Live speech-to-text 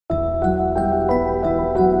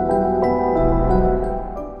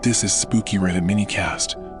This is Spooky Reddit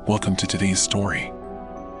Minicast. Welcome to today's story.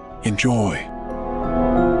 Enjoy!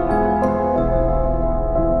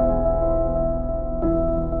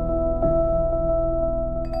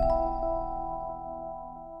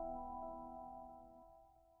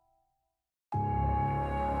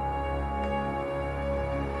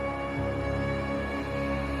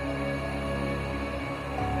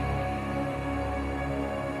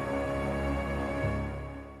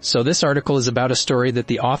 So this article is about a story that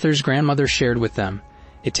the author's grandmother shared with them.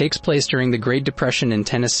 It takes place during the Great Depression in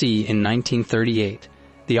Tennessee in 1938.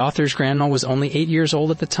 The author's grandma was only 8 years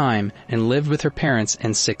old at the time and lived with her parents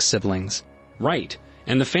and 6 siblings. Right,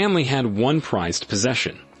 and the family had one prized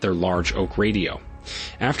possession, their large oak radio.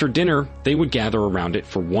 After dinner, they would gather around it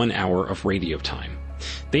for 1 hour of radio time.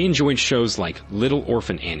 They enjoyed shows like Little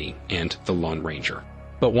Orphan Annie and The Lone Ranger.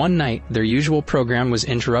 But one night, their usual program was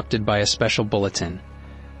interrupted by a special bulletin.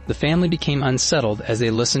 The family became unsettled as they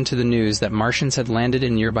listened to the news that Martians had landed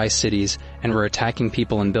in nearby cities and were attacking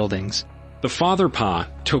people and buildings. The father Pa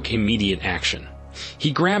took immediate action.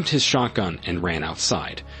 He grabbed his shotgun and ran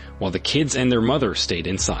outside, while the kids and their mother stayed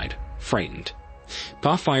inside, frightened.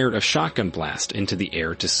 Pa fired a shotgun blast into the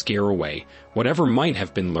air to scare away whatever might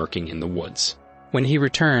have been lurking in the woods. When he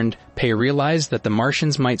returned, Pei realized that the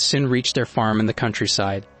Martians might soon reach their farm in the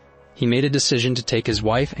countryside. He made a decision to take his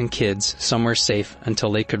wife and kids somewhere safe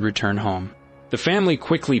until they could return home. The family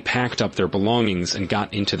quickly packed up their belongings and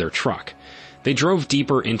got into their truck. They drove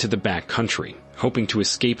deeper into the back country, hoping to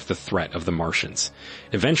escape the threat of the Martians.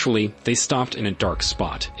 Eventually, they stopped in a dark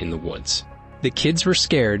spot in the woods. The kids were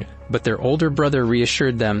scared, but their older brother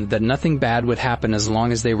reassured them that nothing bad would happen as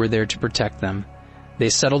long as they were there to protect them. They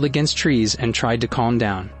settled against trees and tried to calm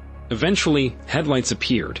down. Eventually, headlights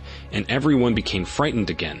appeared, and everyone became frightened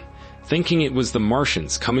again, thinking it was the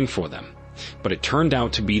Martians coming for them. But it turned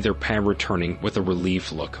out to be their pa returning with a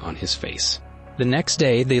relieved look on his face. The next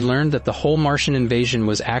day, they learned that the whole Martian invasion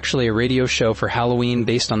was actually a radio show for Halloween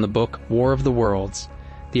based on the book War of the Worlds.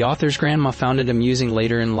 The author's grandma found it amusing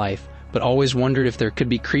later in life, but always wondered if there could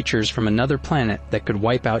be creatures from another planet that could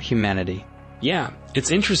wipe out humanity. Yeah,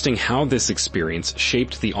 it's interesting how this experience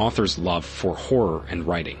shaped the author's love for horror and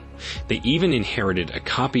writing. They even inherited a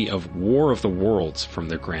copy of War of the Worlds from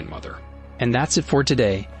their grandmother. And that's it for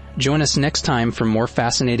today. Join us next time for more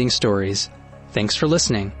fascinating stories. Thanks for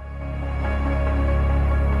listening.